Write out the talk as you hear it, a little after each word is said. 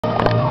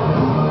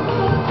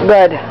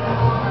Good. You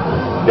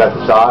got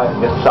the side?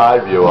 Get the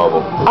side view of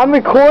them. I'm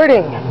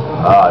recording.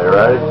 You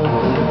ready?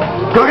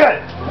 Go get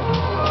it!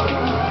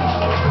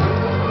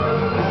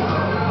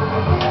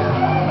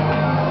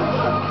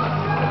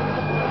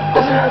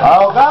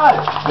 Oh, got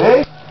it!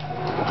 See?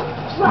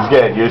 He's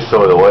getting used to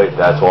the weight,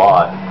 that's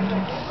why.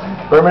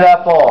 Bring me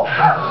that ball.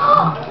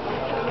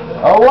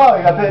 Oh, wow,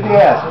 you got bit in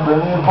the ass. Bring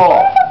me the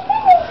ball.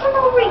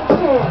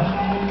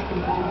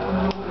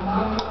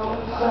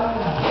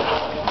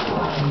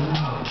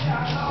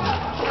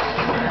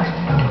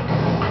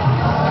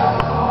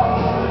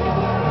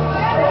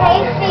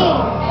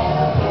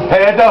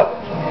 Hand up.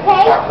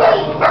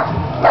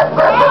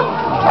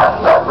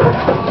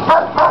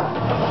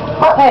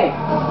 Hey,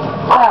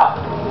 out.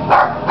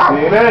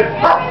 Team in.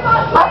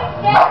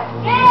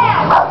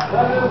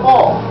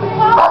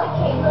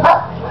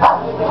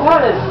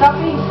 What is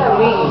something so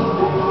mean?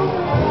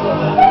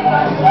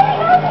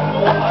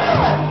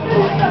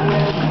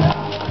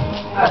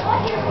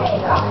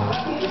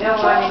 You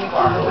don't want any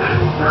more.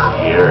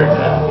 Here it is.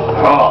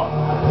 Oh.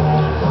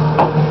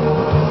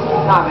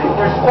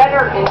 There's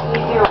better and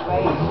easier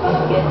ways to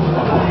get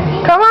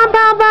stuff. Come on,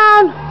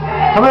 Pound.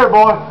 Come here,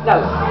 boy.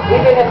 No,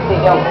 we did it to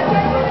don't.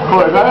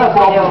 Corey, that's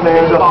off the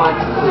hands up.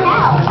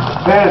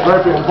 Hands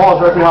right behind,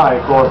 ball's right behind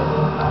you, Corey.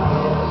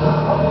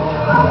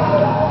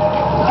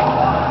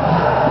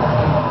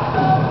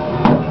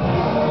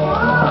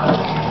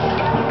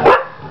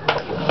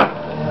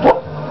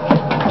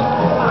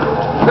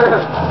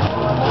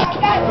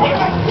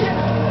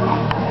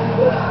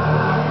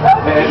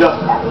 Hands up.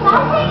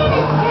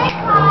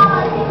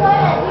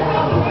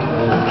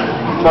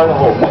 Try to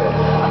hold it.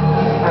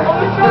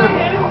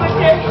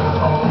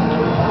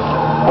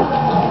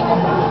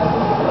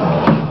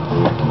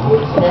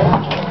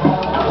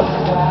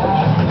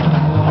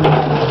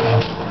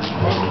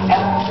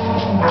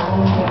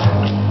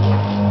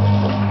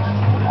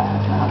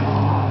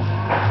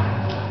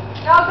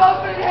 Now go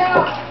for the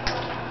hill.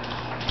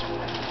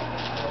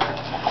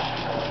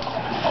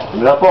 Give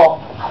me that ball.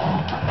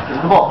 Give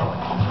me the ball.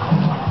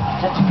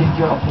 That's a good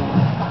job.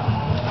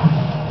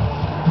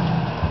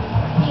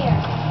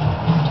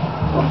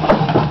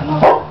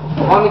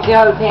 Want me to go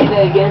Panda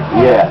again?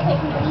 Yeah.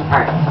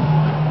 Alright.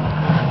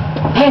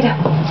 Panda!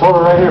 Hold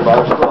her right here by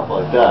her scruff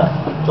like that.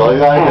 That's all you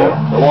gotta do.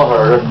 It won't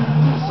hurt her.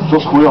 She'll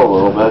squeal a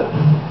little bit.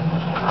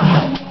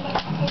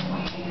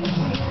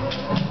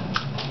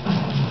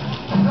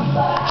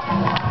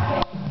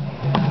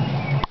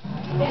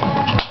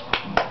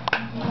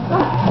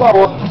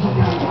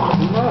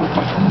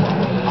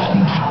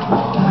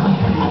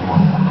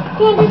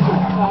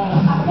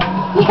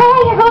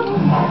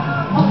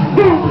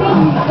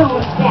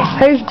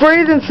 He's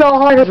breathing so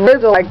hard his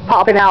ribs are like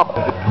popping out.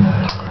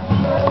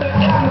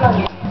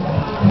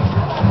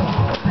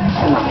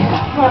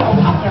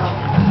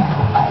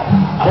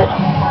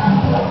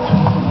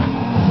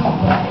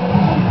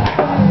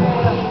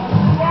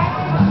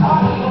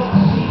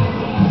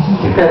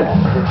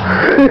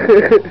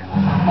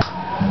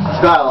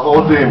 Style, the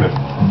whole demon.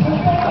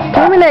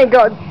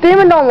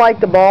 Demon don't like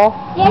the ball.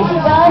 Yes, she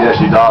does. Yeah,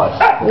 she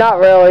does. Not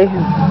really.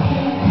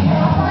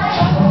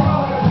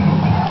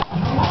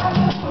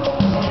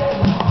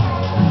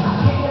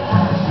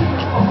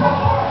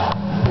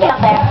 Get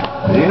there.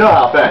 You know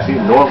how fast he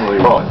normally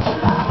runs.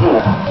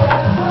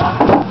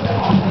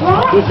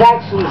 He's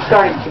actually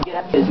starting to get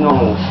up his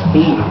normal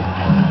speed.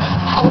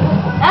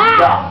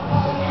 Ah!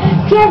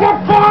 You're the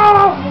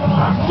best!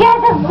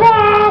 You're the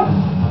best!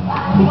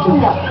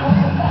 No.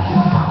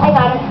 I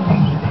got him.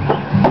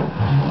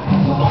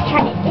 He's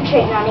trying to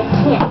fixate on his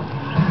chin.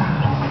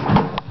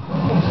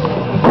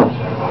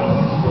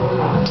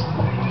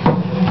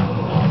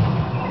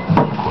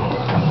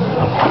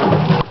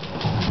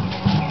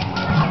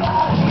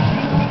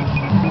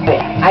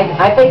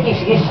 I think he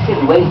should get to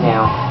the weight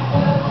now.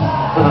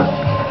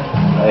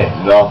 Hey,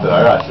 nothing.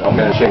 I'm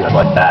gonna fingers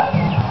like that.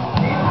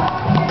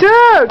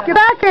 Dude, get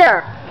back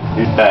here!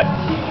 He's dead.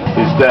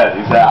 He's dead.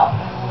 He's out.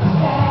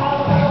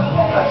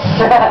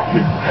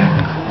 You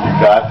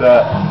got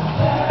that?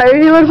 Hey,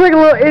 he looks like a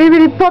little itty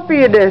bitty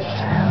puppy in this.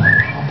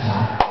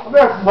 Come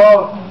here,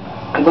 Capone.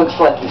 It looks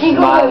like he's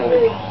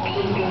smiling.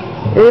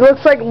 He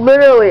looks like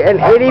literally an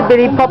itty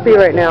bitty puppy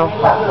right now.